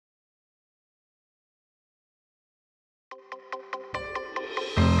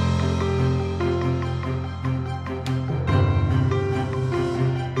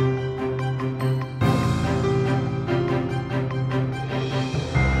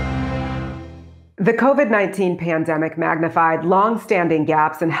The COVID-19 pandemic magnified longstanding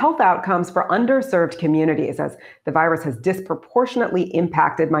gaps in health outcomes for underserved communities as the virus has disproportionately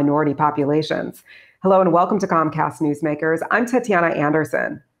impacted minority populations. Hello and welcome to Comcast Newsmakers. I'm Tetiana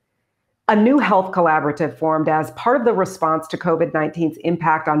Anderson. A new health collaborative formed as part of the response to COVID-19's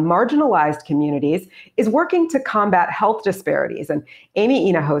impact on marginalized communities is working to combat health disparities. And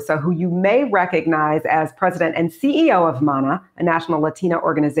Amy Hinojosa, who you may recognize as president and CEO of MANA, a National Latina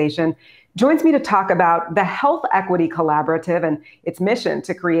Organization, joins me to talk about the Health Equity Collaborative and its mission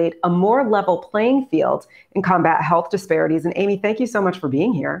to create a more level playing field and combat health disparities. And Amy, thank you so much for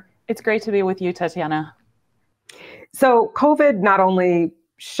being here. It's great to be with you, Tetiana. So COVID not only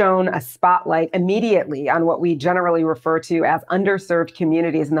shone a spotlight immediately on what we generally refer to as underserved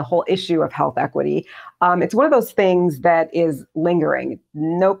communities and the whole issue of health equity. It's one of those things that is lingering.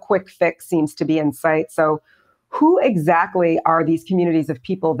 No quick fix seems to be in sight. So who exactly are these communities of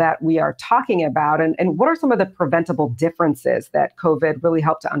people that we are talking about? And what are some of the preventable differences that COVID really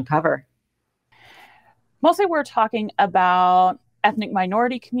helped to uncover? Mostly we're talking about ethnic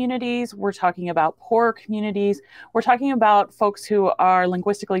minority communities, we're talking about poor communities, we're talking about folks who are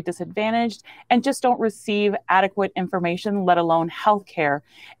linguistically disadvantaged and just don't receive adequate information, let alone healthcare.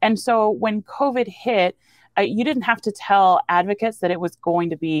 And so when COVID hit, you didn't have to tell advocates that it was going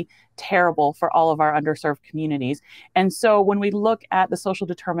to be terrible for all of our underserved communities. And so when we look at the social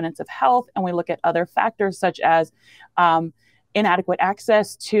determinants of health and we look at other factors such as inadequate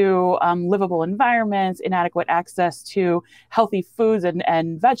access to livable environments, inadequate access to healthy foods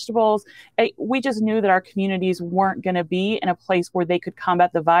and vegetables, we just knew that our communities weren't going to be in a place where they could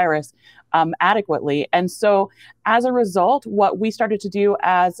combat the virus adequately. And so as a result, what we started to do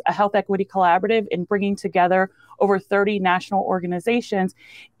as a health equity collaborative in bringing together over 30 national organizations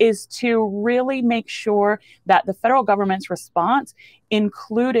is to really make sure that the federal government's response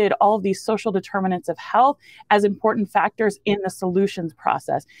included all of these social determinants of health as important factors in the solutions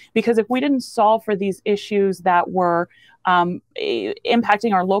process. Because if we didn't solve for these issues that were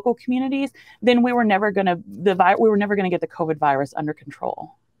impacting our local communities, then we were never going to get the COVID virus under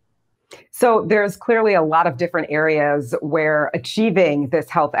control. So there's clearly a lot of different areas where achieving this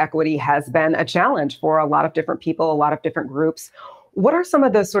health equity has been a challenge for a lot of different people, a lot of different groups. What are some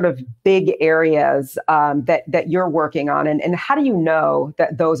of the sort of big areas that you're working on, and how do you know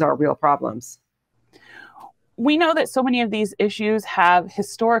that those are real problems? We know that so many of these issues have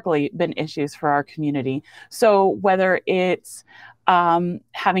historically been issues for our community. So whether it's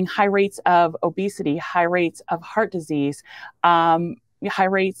having high rates of obesity, high rates of heart disease, high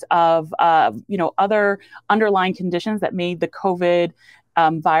rates of other underlying conditions that made the COVID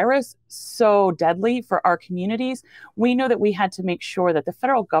virus so deadly for our communities, we know that we had to make sure that the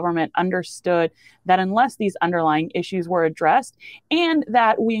federal government understood that unless these underlying issues were addressed and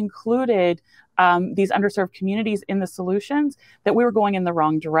that we included these underserved communities in the solutions, that we were going in the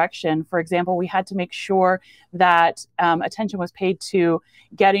wrong direction. For example, we had to make sure that attention was paid to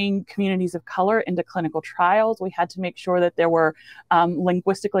getting communities of color into clinical trials. We had to make sure that there were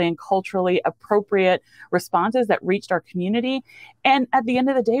linguistically and culturally appropriate responses that reached our community. And at the end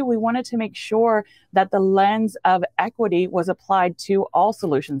of the day, we wanted to make sure that the lens of equity was applied to all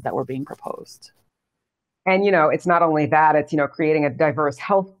solutions that were being proposed. And, it's not only that, it's, creating a diverse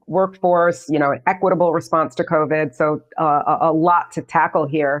health workforce, an equitable response to COVID. So a lot to tackle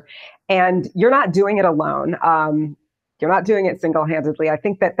here. And you're not doing it alone. You're not doing it single-handedly. I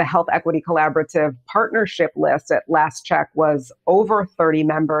think that the Health Equity Collaborative partnership list at last check was over 30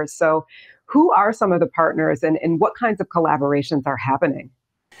 members. So who are some of the partners and what kinds of collaborations are happening?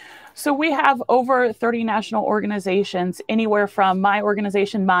 So we have over 30 national organizations, anywhere from my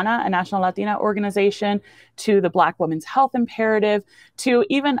organization, MANA, a National Latina Organization, to the Black Women's Health Imperative, to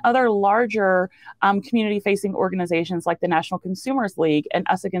even other larger community-facing organizations like the National Consumers League and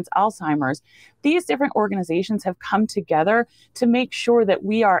Us Against Alzheimer's. These different organizations have come together to make sure that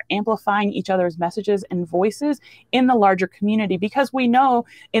we are amplifying each other's messages and voices in the larger community, because we know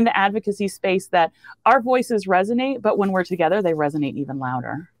in the advocacy space that our voices resonate, but when we're together, they resonate even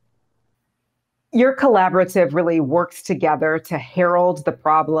louder. Your collaborative really works together to herald the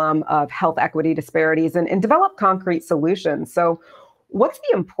problem of health equity disparities and develop concrete solutions. So what's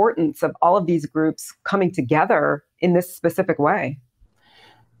the importance of all of these groups coming together in this specific way?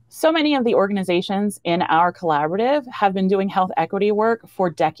 So many of the organizations in our collaborative have been doing health equity work for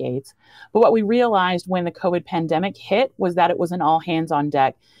decades. But what we realized when the COVID pandemic hit was that it was an all hands on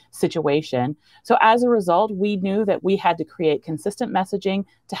deck situation. So as a result, we knew that we had to create consistent messaging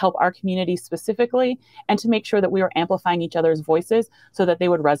to help our community specifically and to make sure that we were amplifying each other's voices so that they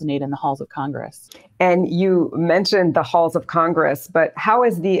would resonate in the halls of Congress. And you mentioned the halls of Congress, but how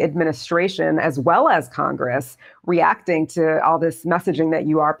is the administration as well as Congress reacting to all this messaging that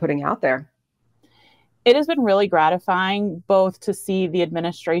you are putting out there? It has been really gratifying both to see the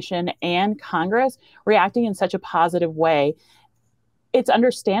administration and Congress reacting in such a positive way. It's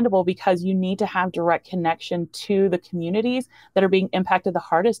understandable because you need to have direct connection to the communities that are being impacted the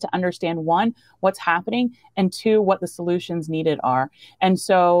hardest to understand, one, what's happening, and two, what the solutions needed are. And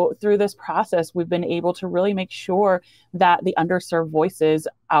so through this process, we've been able to really make sure that the underserved voices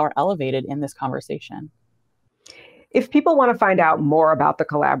are elevated in this conversation. If people want to find out more about the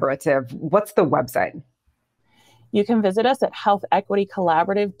collaborative, what's the website? You can visit us at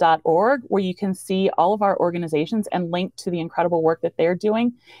healthequitycollaborative.org, where you can see all of our organizations and link to the incredible work that they're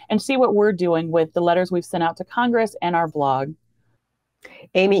doing and see what we're doing with the letters we've sent out to Congress and our blog.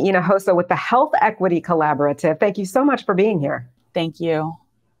 Amy Hinojosa with the Health Equity Collaborative. Thank you so much for being here. Thank you.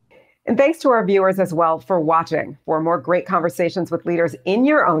 And thanks to our viewers as well for watching. For more great conversations with leaders in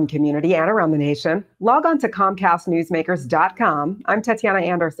your own community and around the nation, log on to ComcastNewsmakers.com. I'm Tetiana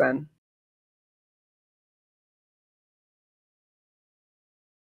Anderson.